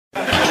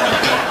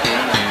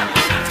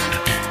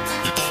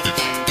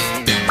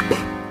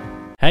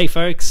Hey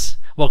folks,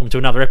 welcome to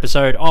another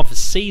episode of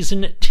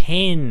Season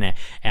 10,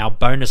 our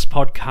bonus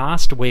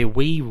podcast where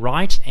we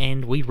write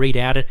and we read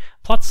out a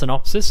plot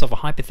synopsis of a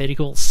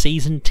hypothetical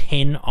Season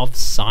 10 of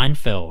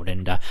Seinfeld,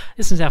 and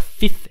this is our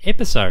 5th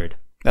episode.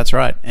 That's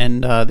right,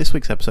 and this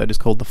week's episode is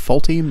called The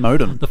Faulty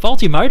Modem. The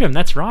Faulty Modem,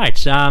 that's right.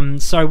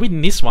 So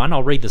within this one,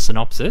 I'll read the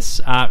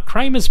synopsis.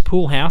 Kramer's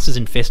pool house is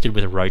infested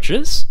with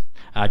roaches.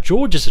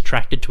 George is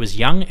attracted to his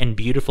young and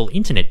beautiful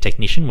internet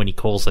technician when he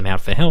calls them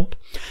out for help.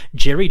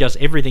 Jerry does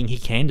everything he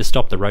can to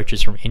stop the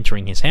roaches from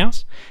entering his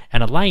house.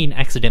 And Elaine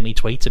accidentally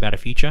tweets about a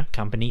future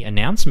company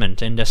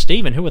announcement. And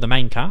Stephen, who are the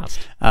main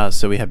cast?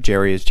 So we have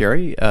Jerry as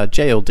Jerry,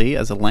 JLD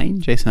as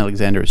Elaine, Jason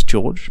Alexander as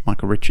George,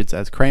 Michael Richards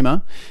as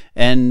Kramer,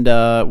 and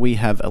we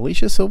have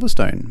Alicia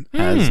Silverstone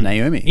as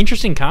Naomi.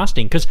 Interesting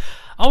casting, because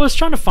I was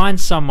trying to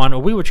find someone,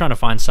 or we were trying to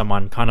find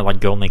someone kind of like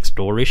Girl Next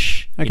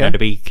Door-ish, to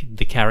be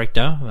the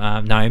character,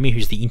 Naomi,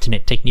 who's the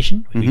internet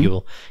technician, who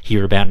you'll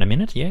hear about in a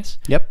minute, yes?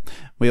 Yep.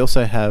 We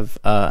also have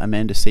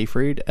Amanda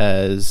Seyfried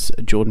as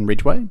Jordan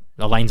Ridgway.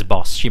 Elaine's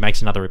boss. She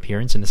makes another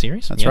appearance in the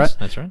series. That's right.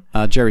 That's right.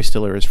 Jerry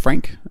Stiller as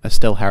Frank,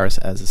 Estelle Harris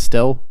as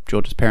Estelle,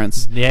 George's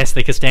parents. Yes,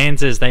 the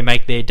Costanzas, they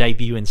make their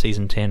debut in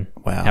Season 10.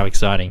 Wow. How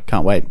exciting.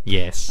 Can't wait.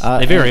 Yes.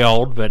 They're very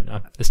old, but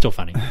they're still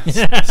funny.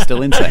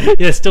 Still insane.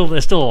 Yeah,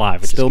 they're still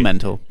alive. Still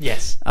mental.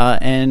 Yes.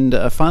 And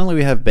finally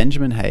we have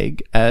Benjamin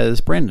Haig as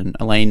Brandon,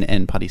 Elaine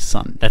and Putty's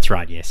son. That's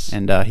right, yes.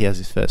 And he has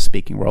his first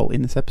speaking role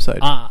in this episode.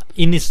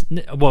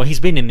 He's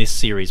been in this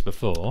series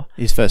before.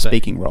 His first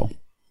speaking role.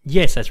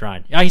 Yes, that's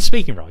right. His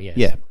speaking role, yes.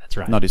 Yeah. That's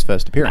right. Not his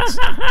first appearance.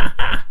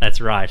 That's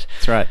right.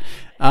 That's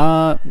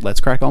right. Let's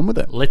crack on with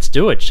it. Let's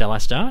do it. Shall I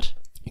start?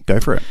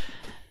 Go for it.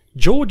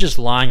 George is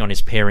lying on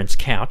his parents'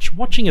 couch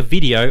watching a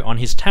video on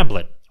his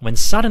tablet when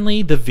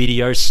suddenly the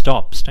video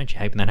stops. Don't you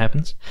hate when that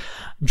happens?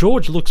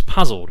 George looks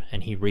puzzled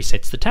and he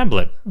resets the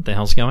tablet. What the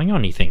hell's going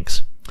on, he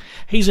thinks.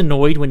 He's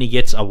annoyed when he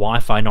gets a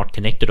Wi-Fi not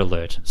connected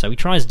alert, so he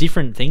tries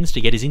different things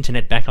to get his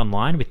internet back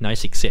online with no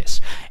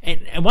success.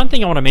 And one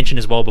thing I want to mention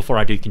as well before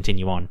I do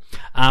continue on,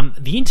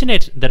 the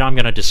internet that I'm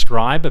going to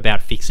describe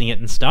about fixing it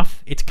and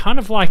stuff, it's kind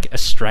of like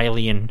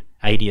Australian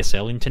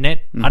ADSL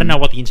internet. I don't know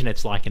what the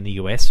internet's like in the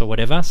US or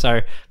whatever,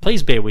 so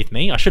please bear with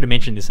me. I should have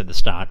mentioned this at the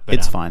start, but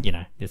it's fine.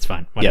 It's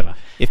fine. Whatever. Yep.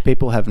 If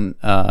people haven't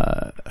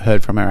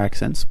heard from our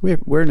accents,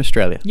 we're in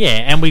Australia. Yeah,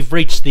 and we've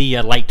reached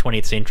the late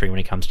 20th century when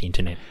it comes to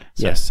internet.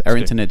 So yes, our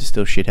internet is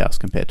still shithouse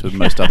compared to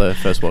most other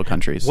first world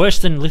countries. Worse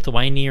than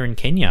Lithuania and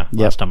Kenya,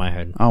 last time I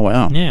heard. Oh,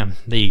 wow. Yeah,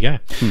 there you go.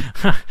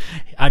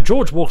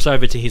 George walks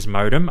over to his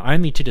modem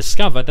only to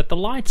discover that the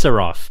lights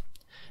are off.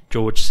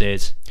 George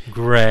says,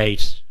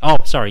 "Great." Oh,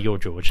 sorry, you're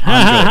George.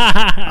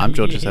 I'm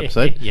George's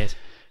episode. Yes.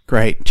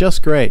 Great,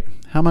 just great.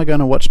 How am I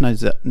going to watch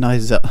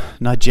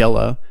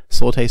Nigella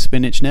saute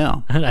spinach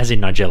now? As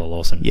in Nigella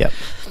Lawson. Yep.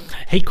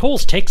 He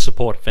calls tech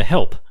support for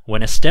help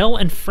when Estelle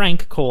and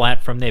Frank call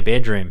out from their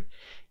bedroom.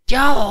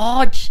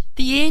 "George,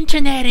 the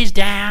internet is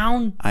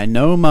down." "I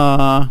know,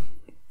 Ma."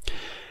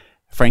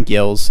 Frank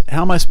yells,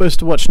 "How am I supposed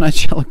to watch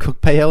Nigella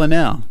cook paella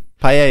now?"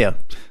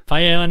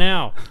 Paella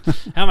now.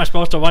 How am I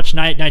supposed to watch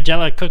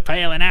Nigella cook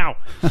paella now?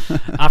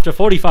 After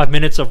 45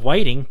 minutes of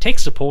waiting, tech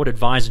support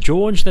advised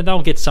George that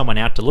they'll get someone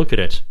out to look at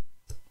it.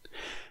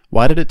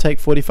 "Why did it take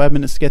 45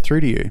 minutes to get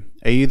through to you?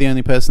 Are you the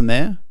only person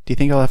there? Do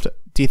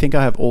you think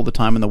I have all the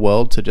time in the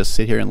world to just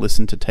sit here and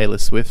listen to Taylor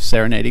Swift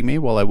serenading me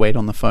while I wait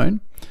on the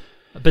phone?"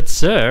 "But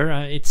sir,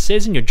 it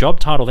says in your job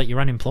title that you're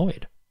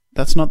unemployed."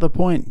 "That's not the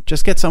point.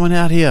 Just get someone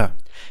out here."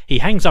 He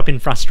hangs up in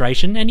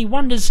frustration and he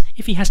wonders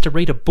if he has to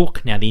read a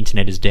book now the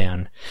internet is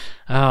down.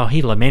 Oh,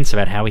 he laments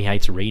about how he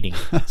hates reading,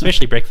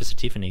 especially Breakfast at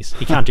Tiffany's.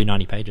 He can't do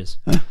 90 pages.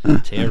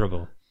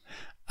 Terrible.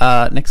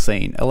 Next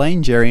scene.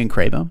 Elaine, Jerry and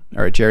Kramer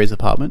are at Jerry's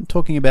apartment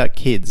talking about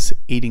kids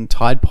eating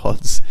Tide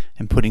Pods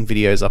and putting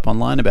videos up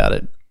online about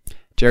it.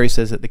 Jerry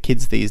says that the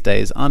kids these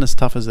days aren't as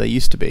tough as they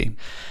used to be.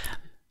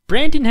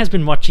 "Brandon has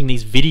been watching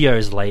these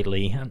videos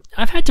lately.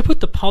 I've had to put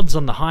the pods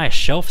on the highest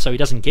shelf so he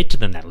doesn't get to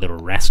them, that little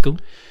rascal."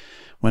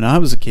 "When I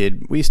was a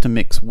kid, we used to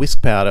mix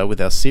whisk powder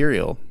with our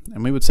cereal,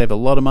 and we would save a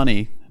lot of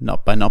money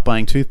not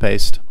buying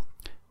toothpaste."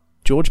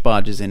 George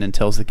barges in and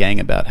tells the gang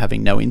about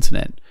having no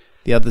internet.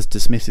 The others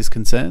dismiss his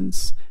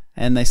concerns,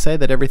 and they say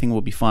that everything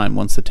will be fine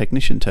once the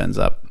technician turns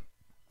up.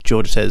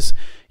 George says,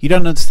 "You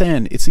don't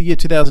understand. It's the year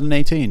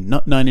 2018,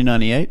 not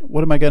 1998.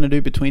 What am I going to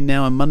do between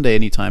now and Monday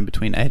anytime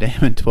between 8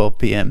 a.m. and 12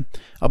 p.m.?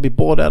 I'll be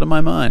bored out of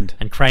my mind."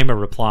 And Kramer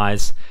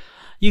replies,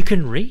 "You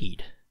can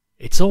read.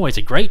 It's always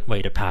a great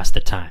way to pass the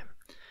time.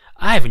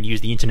 I haven't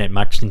used the internet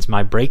much since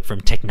my break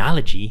from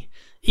technology,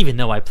 even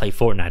though I play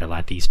Fortnite a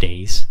lot these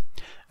days."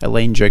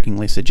 Elaine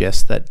jokingly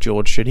suggests that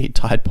George should eat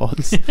Tide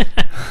Pods,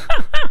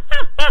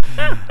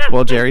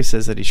 while Jerry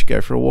says that he should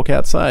go for a walk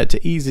outside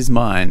to ease his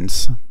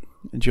mind.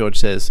 George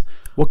says,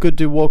 "What good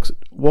do walks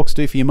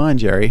do for your mind,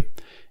 Jerry?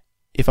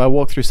 If I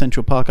walk through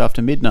Central Park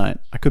after midnight,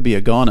 I could be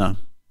a goner."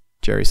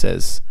 Jerry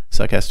says,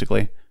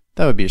 sarcastically,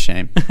 "That would be a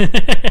shame."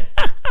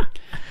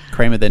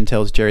 Kramer then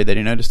tells Jerry that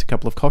he noticed a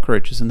couple of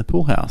cockroaches in the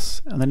pool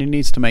house and that he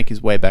needs to make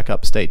his way back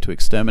upstate to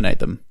exterminate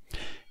them.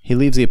 He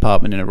leaves the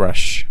apartment in a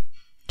rush.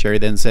 Jerry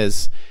then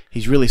says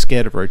He's really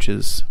scared of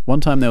roaches.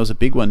 One time there was a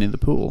big one in the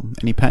pool,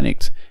 and he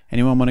panicked.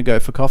 Anyone want to go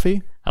for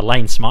coffee?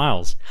 Elaine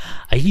smiles.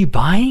 Are you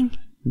buying?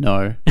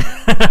 No.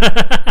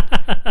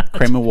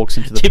 Kramer walks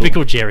into the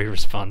Typical pool. Jerry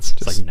response.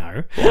 It's like,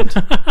 no.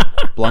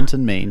 Blunt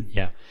and mean.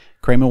 Yeah.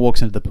 Kramer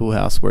walks into the pool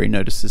house where he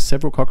notices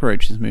several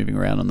cockroaches moving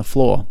around on the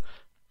floor.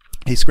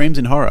 He screams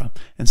in horror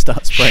and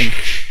starts spraying.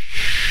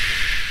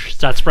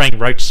 Start spraying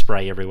roach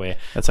spray everywhere.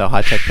 That's our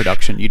high-tech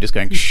production. You just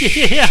going,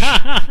 shh.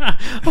 Yeah.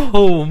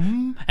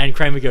 And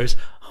Kramer goes,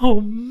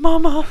 oh,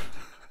 mama.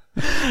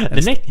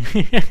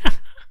 The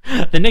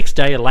next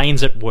day,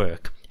 Elaine's at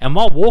work. And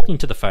while walking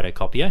to the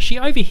photocopier, she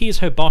overhears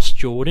her boss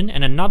Jordan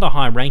and another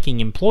high-ranking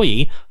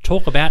employee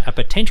talk about a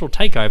potential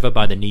takeover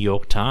by the New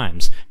York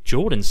Times.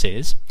 Jordan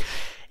says,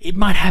 it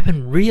might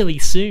happen really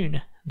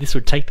soon. This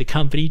would take the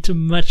company to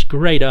much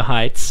greater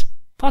heights.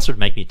 Plus would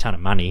make me a ton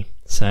of money.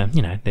 So,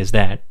 there's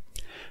that.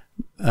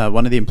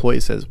 One of the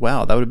employees says,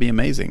 wow, that would be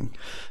amazing.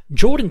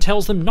 Jordan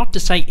tells them not to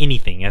say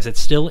anything as it's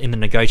still in the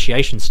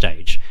negotiation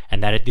stage,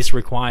 and that this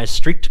requires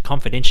strict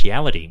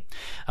confidentiality.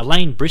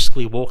 Elaine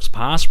briskly walks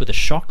past with a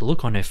shocked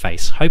look on her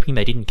face, hoping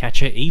they didn't catch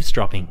her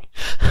eavesdropping.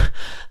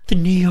 The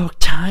New York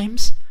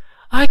Times?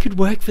 I could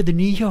work for the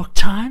New York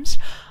Times?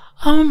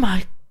 Oh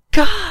my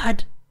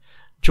God!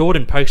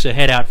 Jordan pokes her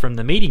head out from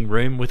the meeting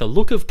room with a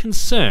look of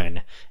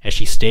concern as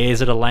she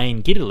stares at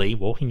Elaine giddily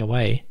walking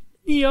away.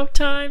 New York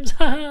Times,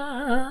 ha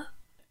ha!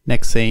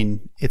 Next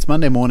scene, it's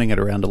Monday morning at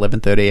around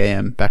 11:30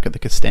 a.m. back at the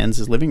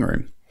Costanza's living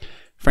room.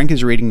 Frank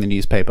is reading the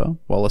newspaper,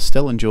 while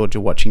Estelle and George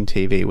are watching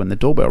TV when the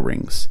doorbell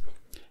rings.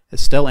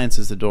 Estelle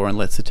answers the door and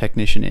lets the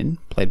technician in,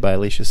 played by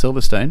Alicia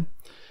Silverstone.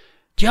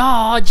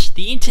 George,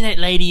 the internet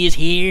lady is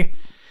here.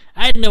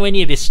 I don't know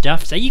any of this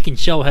stuff, so you can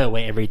show her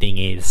where everything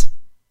is.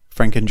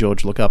 Frank and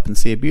George look up and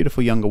see a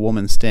beautiful younger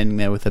woman standing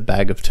there with a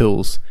bag of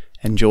tools,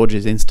 and George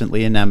is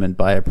instantly enamored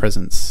by her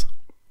presence.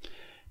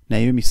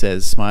 Naomi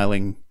says,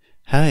 smiling,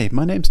 "Hey,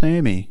 my name's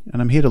Naomi,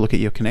 and I'm here to look at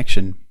your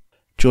connection."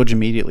 George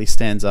immediately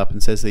stands up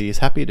and says that he is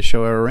happy to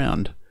show her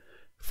around.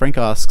 Frank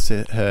asks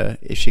her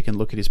if she can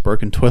look at his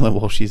broken toilet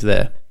while she's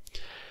there.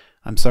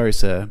 "I'm sorry,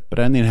 sir, but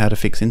I only know how to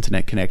fix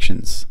internet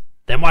connections."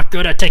 Then what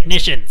good are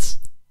technicians?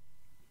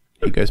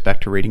 He goes back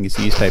to reading his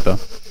newspaper.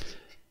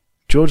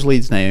 George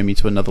leads Naomi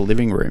to another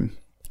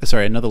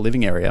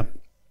living area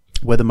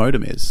where the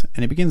modem is,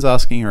 and he begins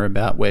asking her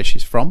about where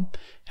she's from,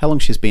 how long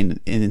she's been an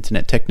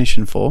internet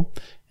technician for,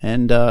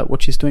 and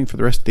what she's doing for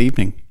the rest of the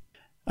evening.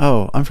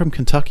 "Oh, I'm from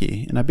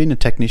Kentucky, and I've been a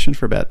technician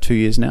for about 2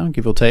 years now,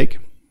 give or take."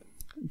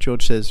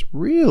 George says,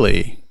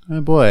 "Really?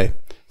 Oh boy.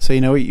 So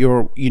you know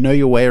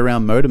your way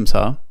around modems,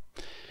 huh?"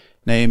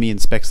 Naomi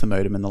inspects the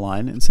modem in the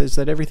line and says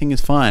that everything is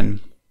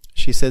fine.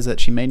 She says that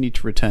she may need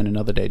to return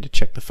another day to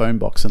check the phone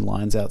box and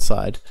lines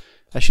outside,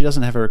 as she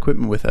doesn't have her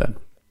equipment with her.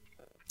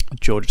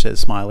 George says,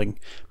 smiling,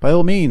 "By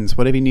all means,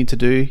 whatever you need to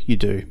do, you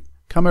do.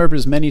 Come over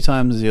as many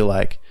times as you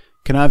like.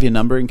 Can I have your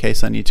number in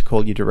case I need to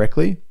call you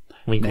directly?"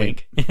 Wink,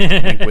 wink.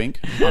 Wink, wink,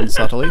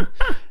 unsubtly.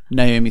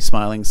 Naomi,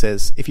 smiling,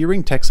 says, "If you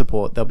ring tech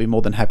support, they'll be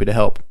more than happy to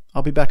help.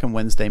 I'll be back on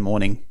Wednesday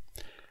morning."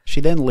 She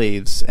then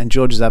leaves, and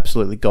George is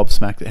absolutely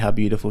gobsmacked at how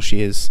beautiful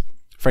she is.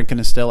 Frank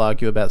and Estelle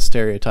argue about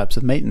stereotypes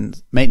of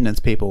maintenance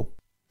people.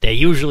 They're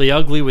usually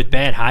ugly with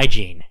bad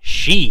hygiene.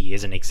 She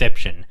is an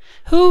exception.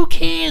 Who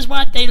cares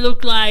what they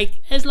look like,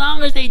 as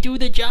long as they do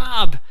the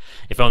job?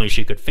 If only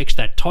she could fix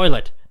that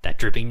toilet. That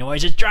dripping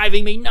noise is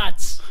driving me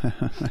nuts.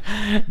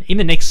 In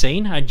the next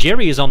scene,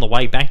 Jerry is on the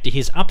way back to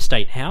his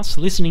upstate house,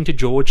 listening to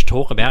George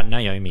talk about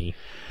Naomi.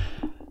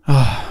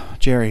 "Oh,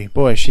 Jerry,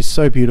 boy, she's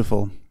so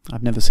beautiful.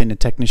 I've never seen a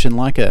technician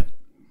like her."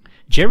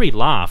 Jerry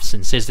laughs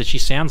and says that she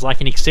sounds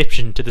like an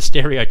exception to the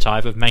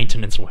stereotype of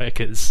maintenance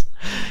workers.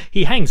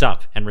 He hangs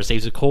up and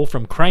receives a call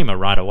from Kramer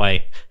right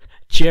away.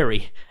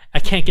 "Jerry, I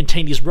can't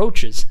contain these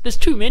roaches. There's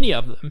too many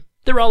of them.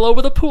 They're all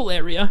over the pool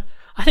area.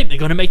 I think they're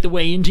going to make their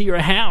way into your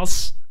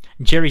house."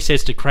 Jerry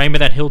says to Kramer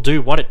that he'll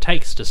do what it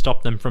takes to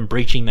stop them from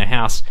breaching the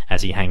house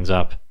as he hangs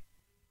up.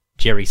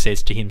 Jerry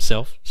says to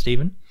himself,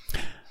 Stephen,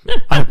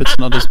 I hope it's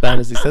not as bad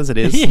as he says it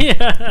is.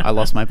 Yeah. I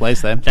lost my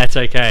place there. That's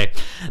okay.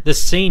 The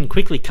scene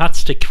quickly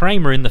cuts to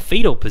Kramer in the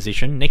fetal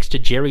position next to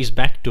Jerry's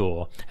back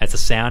door as the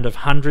sound of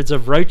hundreds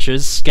of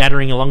roaches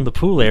scattering along the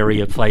pool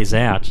area plays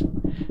out.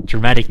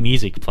 Dramatic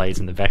music plays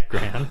in the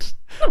background.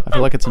 I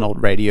feel like it's an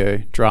old radio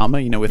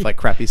drama, with like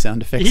crappy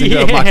sound effects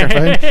into a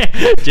microphone.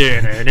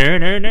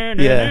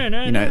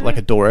 Yeah, like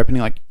a door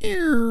opening, like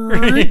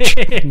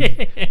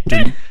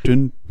dun,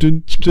 dun,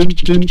 dun, dun,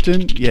 dun,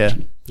 dun. Yeah.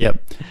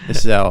 Yep. This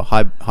is our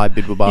high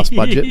Bidwabast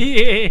budget.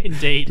 Yeah,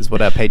 indeed. This is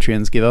what our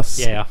Patreons give us.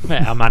 Yeah,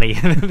 our money.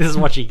 This is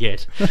what you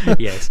get.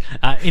 Yes.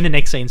 In the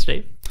next scene,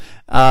 Steve.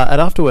 At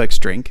after work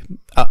drinks.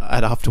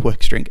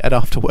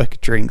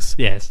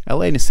 Yes.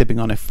 Elaine is sipping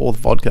on her fourth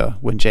vodka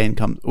when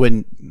Jordan.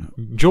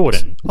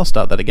 I'll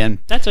start that again.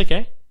 That's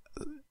okay.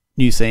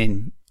 New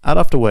scene. At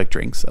after work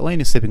drinks,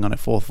 Elaine is sipping on her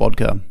fourth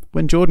vodka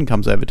when Jordan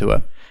comes over to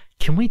her.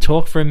 "Can we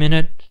talk for a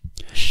minute?"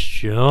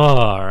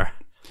 "Sure."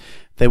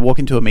 They walk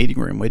into a meeting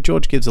room where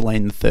George gives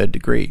Elaine the third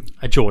degree.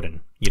 Jordan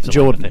gives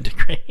Jordan. Elaine the third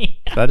degree.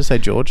 Did I just say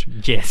George?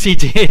 Yes, he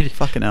did.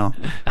 Fucking hell.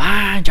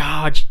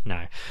 George.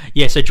 No.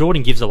 Yeah, so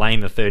Jordan gives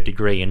Elaine the third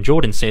degree, and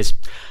Jordan says,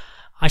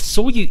 I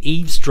saw you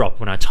eavesdrop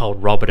when I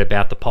told Robert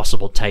about the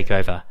possible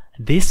takeover.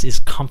 This is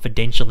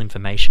confidential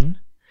information.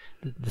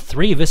 The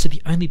three of us are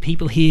the only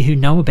people here who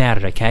know about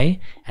it, okay?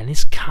 And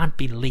this can't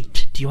be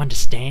leaked. Do you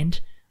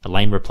understand?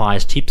 Elaine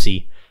replies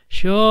tipsy,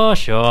 Sure,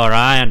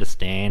 I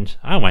understand.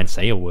 I won't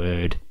say a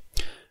word.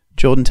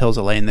 Jordan tells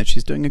Elaine that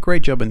she's doing a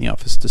great job in the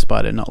office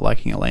despite her not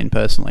liking Elaine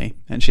personally,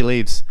 and she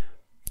leaves.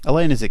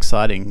 Elaine is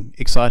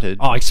excited.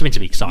 Oh, it's meant to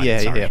be excited. Yeah,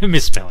 sorry. yeah.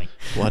 Misspelling.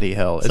 Bloody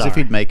hell. As Sorry. if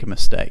he'd make a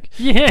mistake.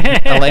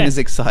 Yeah. Elaine is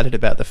excited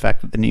about the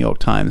fact that the New York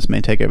Times may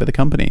take over the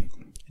company,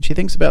 and she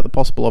thinks about the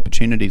possible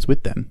opportunities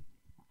with them.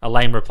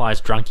 Elaine replies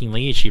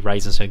drunkenly as she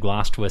raises her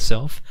glass to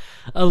herself.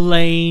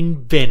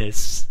 Elaine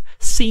Bennis,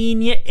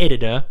 senior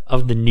editor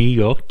of the New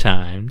York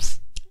Times.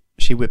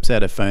 She whips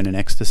out her phone in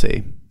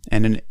ecstasy,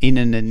 and in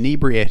an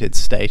inebriated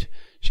state,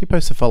 she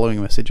posts the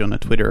following message on her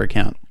Twitter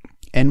account.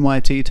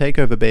 NYT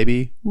takeover,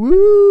 baby.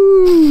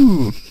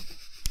 Woo!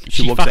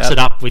 She fucks it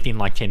up within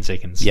like 10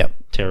 seconds. Yep.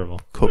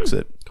 Terrible. Cooks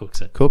it. Cooks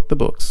it. Cook the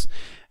books.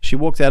 She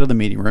walks out of the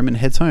meeting room and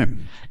heads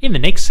home. In the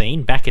next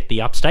scene, back at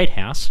the upstate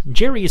house,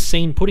 Jerry is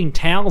seen putting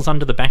towels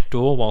under the back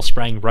door while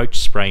spraying roach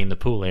spray in the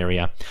pool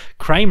area.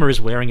 Kramer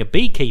is wearing a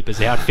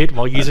beekeeper's outfit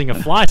while using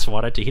a fly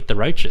swatter to hit the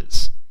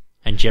roaches.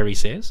 And Jerry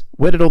says,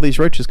 Where did all these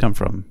roaches come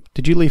from?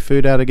 Did you leave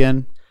food out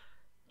again?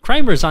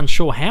 Kramer is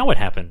unsure how it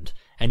happened,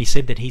 and he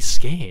said that he's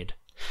scared.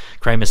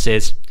 Kramer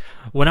says,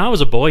 When I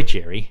was a boy,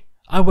 Jerry,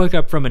 I woke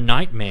up from a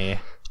nightmare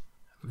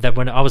that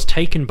when I was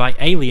taken by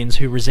aliens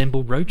who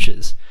resembled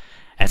roaches.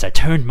 As I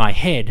turned my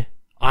head,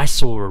 I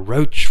saw a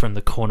roach from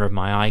the corner of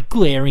my eye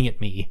glaring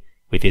at me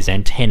with his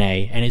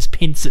antennae and his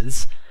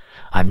pincers.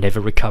 I've never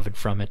recovered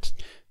from it.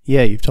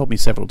 Yeah, you've told me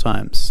several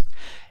times.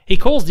 He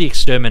calls the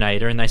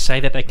exterminator and they say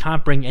that they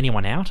can't bring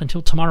anyone out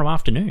until tomorrow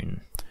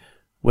afternoon.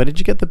 Where did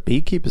you get the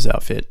beekeeper's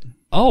outfit?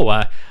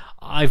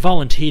 I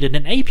volunteered at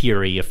an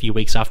apiary a few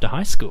weeks after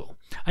high school.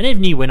 I never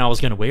knew when I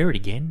was going to wear it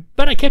again,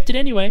 but I kept it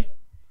anyway.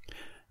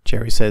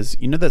 Jerry says,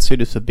 You know that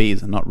suit is for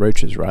bees and not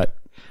roaches, right?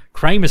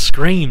 Kramer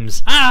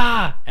screams,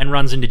 "Ah!" and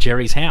runs into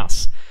Jerry's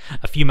house.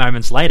 A few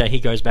moments later, he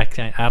goes back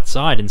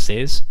outside and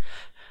says,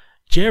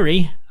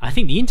 Jerry, I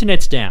think the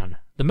internet's down.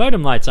 The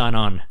modem lights aren't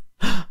on.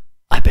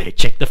 I better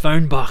check the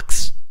phone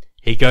box.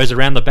 He goes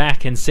around the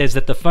back and says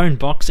that the phone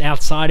box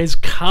outside is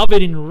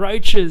covered in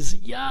roaches.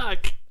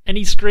 Yuck! And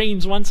he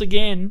screams once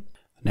again.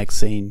 Next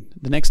scene.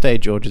 The next day,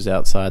 George is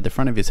outside the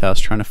front of his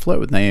house trying to flirt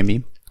with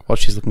Naomi while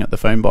she's looking at the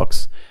phone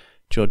box.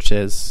 George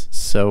says,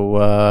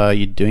 So,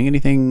 you doing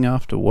anything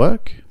after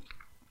work?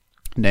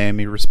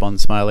 Naomi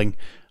responds smiling,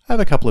 I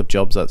have a couple of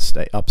jobs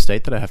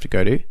upstate that I have to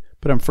go to,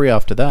 but I'm free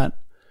after that.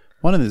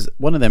 One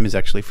of them is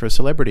actually for a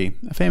celebrity,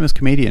 a famous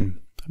comedian.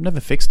 I've never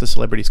fixed a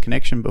celebrity's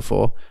connection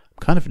before.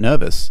 I'm kind of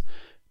nervous.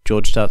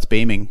 George starts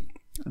beaming,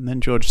 and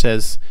then George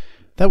says,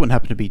 That wouldn't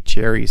happen to be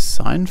Jerry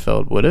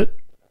Seinfeld, would it?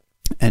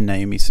 And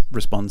Naomi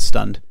responds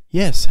stunned,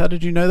 Yes, how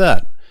did you know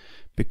that?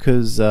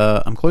 Because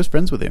I'm close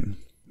friends with him.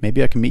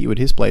 Maybe I can meet you at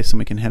his place and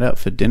we can head out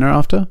for dinner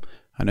after.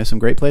 I know some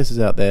great places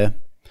out there.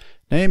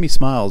 Naomi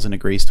smiles and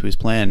agrees to his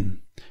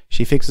plan.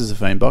 She fixes a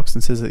phone box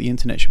and says that the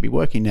internet should be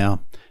working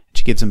now.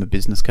 She gives him a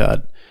business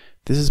card.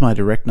 This is my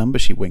direct number,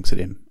 she winks at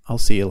him. I'll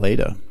see you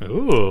later.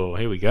 Ooh,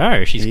 here we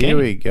go. She's keen. Here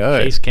we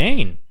go. She's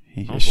keen.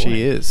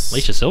 She is.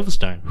 Alicia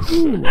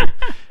Silverstone.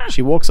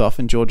 She walks off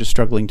and George is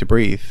struggling to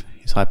breathe.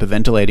 He's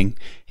hyperventilating.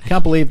 He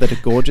can't believe that a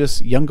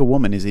gorgeous, younger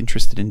woman is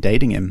interested in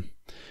dating him.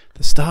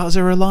 The stars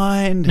are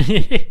aligned.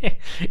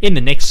 In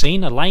the next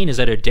scene, Elaine is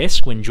at her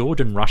desk when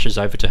Jordan rushes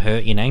over to her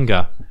in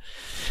anger.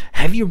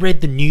 Have you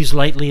read the news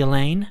lately,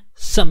 Elaine?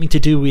 Something to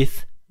do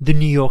with the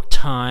New York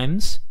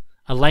Times?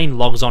 Elaine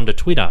logs onto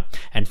Twitter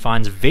and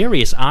finds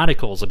various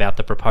articles about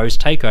the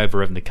proposed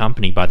takeover of the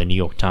company by the New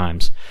York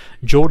Times.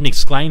 Jordan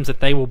exclaims that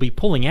they will be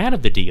pulling out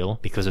of the deal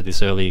because of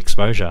this early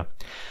exposure.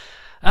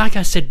 Like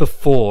I said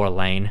before,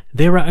 Elaine,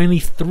 there are only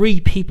 3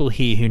 people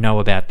here who know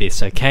about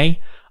this, okay?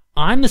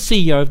 I'm the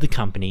CEO of the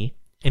company,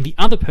 and the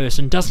other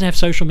person doesn't have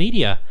social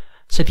media,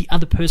 so the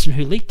other person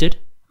who leaked it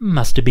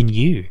must have been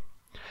you.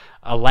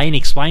 Elaine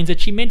explains that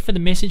she meant for the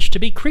message to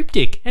be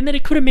cryptic, and that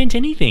it could have meant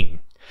anything.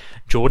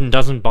 Jordan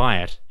doesn't buy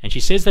it, and she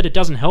says that it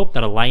doesn't help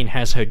that Elaine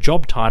has her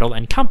job title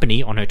and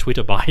company on her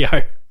Twitter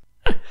bio.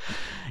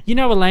 You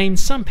know, Elaine,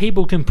 some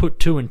people can put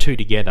 2 and 2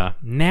 together.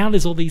 Now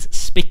there's all these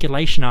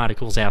speculation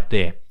articles out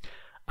there.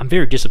 I'm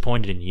very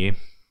disappointed in you.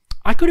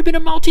 I could have been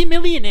a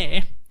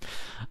multi-millionaire.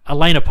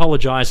 Elaine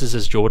apologises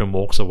as Jordan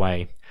walks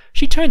away.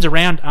 She turns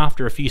around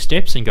after a few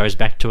steps and goes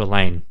back to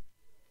Elaine.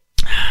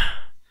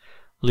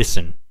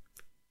 Listen,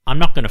 I'm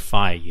not going to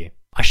fire you.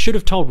 I should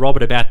have told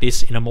Robert about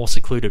this in a more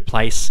secluded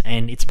place,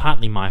 and it's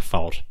partly my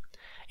fault.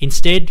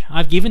 Instead,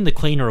 I've given the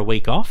cleaner a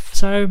week off,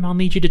 so I'll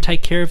need you to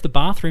take care of the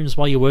bathrooms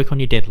while you work on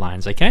your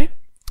deadlines, okay?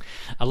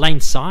 Elaine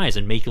sighs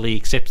and meekly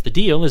accepts the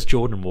deal as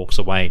Jordan walks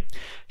away.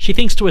 She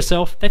thinks to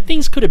herself that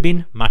things could have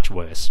been much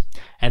worse,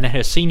 and that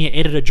her senior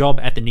editor job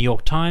at the New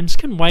York Times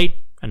can wait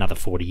another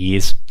 40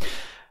 years.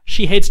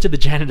 She heads to the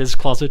janitor's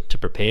closet to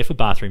prepare for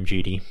bathroom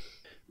duty.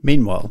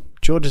 Meanwhile,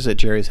 George is at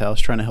Jerry's house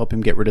trying to help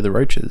him get rid of the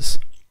roaches,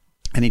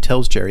 and he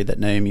tells Jerry that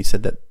Naomi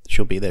said that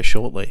she'll be there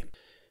shortly.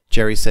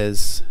 Jerry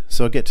says,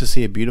 "So I get to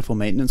see a beautiful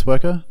maintenance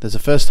worker? There's a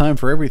first time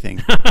for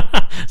everything."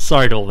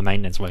 Sorry to all the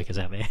maintenance workers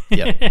out there.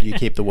 Yep, you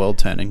keep the world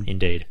turning.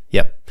 Indeed.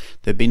 Yep,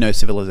 there'd be no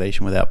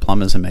civilization without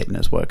plumbers and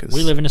maintenance workers.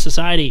 We live in a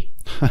society.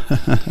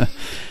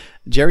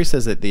 Jerry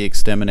says that the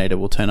exterminator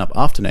will turn up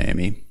after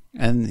Naomi,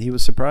 and he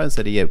was surprised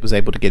that he was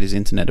able to get his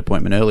internet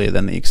appointment earlier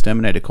than the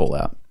exterminator call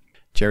out.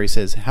 Jerry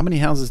says, "How many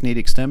houses need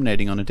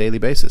exterminating on a daily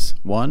basis?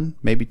 1,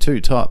 maybe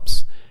 2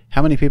 tops.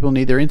 How many people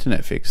need their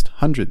internet fixed?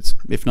 Hundreds,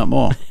 if not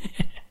more."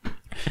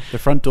 The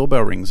front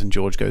doorbell rings and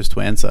George goes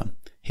to answer.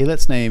 He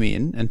lets Naomi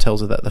in and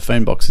tells her that the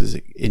phone box is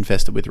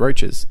infested with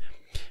roaches.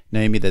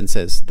 Naomi then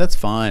says, "That's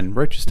fine.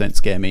 Roaches don't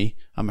scare me.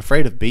 I'm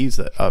afraid of bees.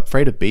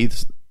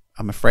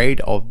 I'm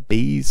afraid of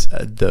bees,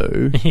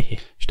 though."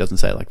 She doesn't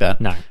say it like that.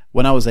 No.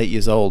 "When I was 8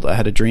 years old, I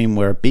had a dream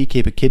where a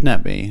beekeeper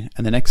kidnapped me,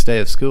 and the next day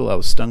of school I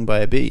was stung by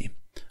a bee.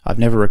 I've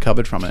never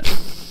recovered from it."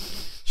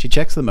 She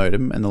checks the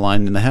modem and the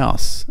line in the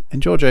house,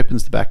 and George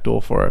opens the back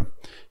door for her.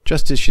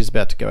 Just as she's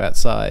about to go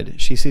outside,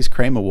 she sees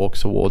Kramer walk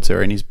towards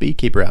her in his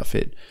beekeeper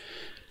outfit.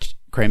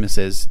 Kramer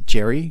says,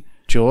 "Jerry?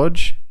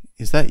 George?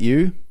 Is that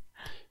you?"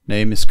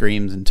 Naomi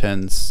screams and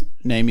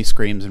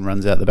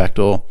runs out the back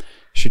door.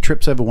 She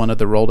trips over one of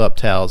the rolled up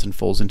towels and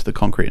falls into the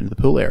concrete in the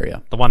pool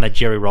area. The one that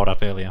Jerry rolled up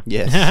earlier.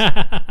 Yes.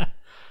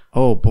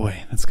 "Oh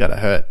boy, that's gotta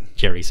hurt,"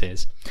 Jerry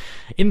says.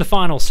 In the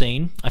final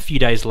scene, a few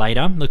days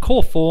later, the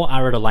core 4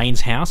 are at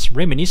Elaine's house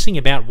reminiscing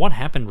about what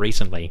happened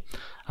recently.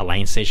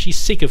 Elaine says she's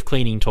sick of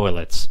cleaning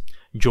toilets.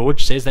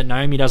 George says that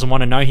Naomi doesn't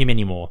want to know him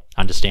anymore,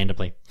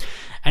 understandably.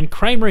 And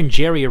Kramer and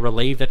Jerry are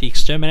relieved that the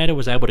exterminator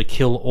was able to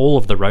kill all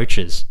of the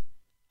roaches.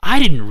 "I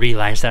didn't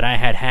realize that I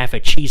had half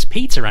a cheese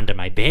pizza under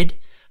my bed.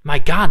 My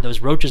God,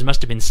 those roaches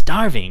must have been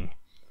starving."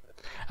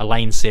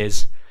 Elaine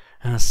says,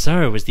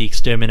 "So was the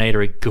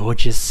exterminator a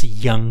gorgeous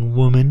young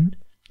woman?"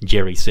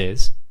 Jerry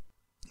says.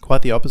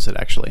 Quite the opposite,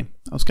 actually.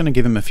 I was going to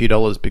give him a few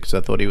dollars because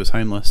I thought he was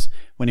homeless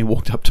when he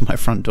walked up to my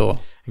front door.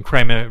 And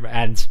Kramer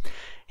adds,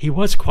 "He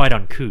was quite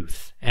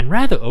uncouth and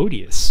rather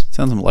odious."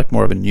 Sounds like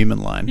more of a Newman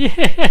line.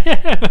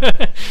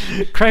 Yeah.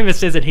 Kramer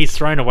says that he's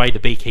thrown away the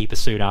beekeeper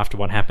suit after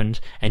what happened,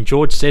 and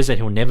George says that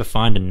he'll never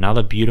find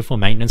another beautiful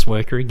maintenance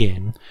worker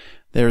again.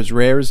 They're as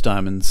rare as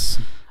diamonds.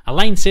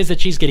 Elaine says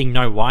that she's getting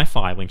no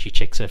Wi-Fi when she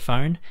checks her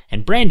phone,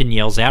 and Brandon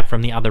yells out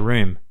from the other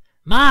room,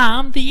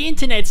 "Mom, the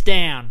internet's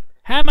down!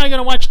 How am I going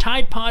to watch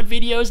Tide Pod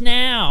videos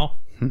now?"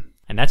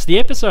 And that's the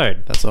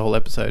episode. That's the whole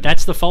episode.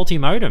 That's the faulty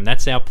modem.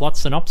 That's our plot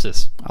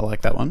synopsis. I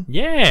like that one.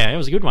 Yeah, it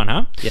was a good one,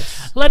 huh?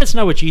 Yes. Let us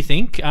know what you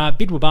think.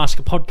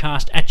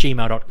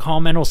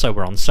 bidwabasketpodcast@gmail.com, and also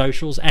we're on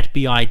socials at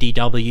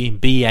BIDWBASC.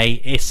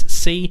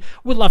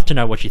 We'd love to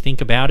know what you think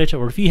about it,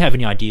 or if you have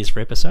any ideas for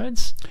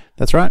episodes.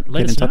 That's right.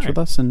 Let Get us in touch know. with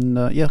us and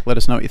let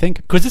us know what you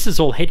think. Because this is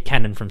all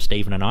headcanon from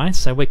Stephen and I,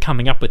 so we're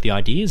coming up with the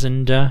ideas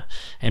and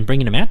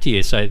bringing them out to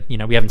you. So,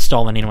 we haven't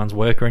stolen anyone's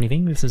work or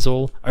anything. This is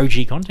all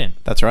OG content.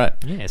 That's right.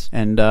 Yes.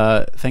 And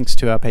thanks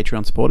to our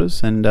Patreon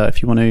supporters. And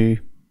if you want to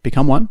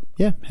become one,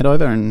 head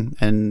over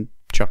and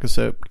chuck us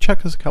a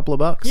couple of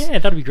bucks. Yeah,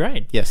 that'd be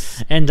great.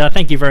 Yes. And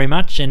thank you very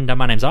much. And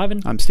my name's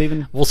Ivan. I'm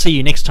Stephen. We'll see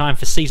you next time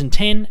for Season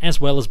 10, as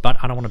well as But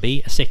I Don't Want to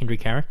Be a Secondary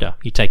Character.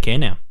 You take care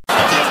now.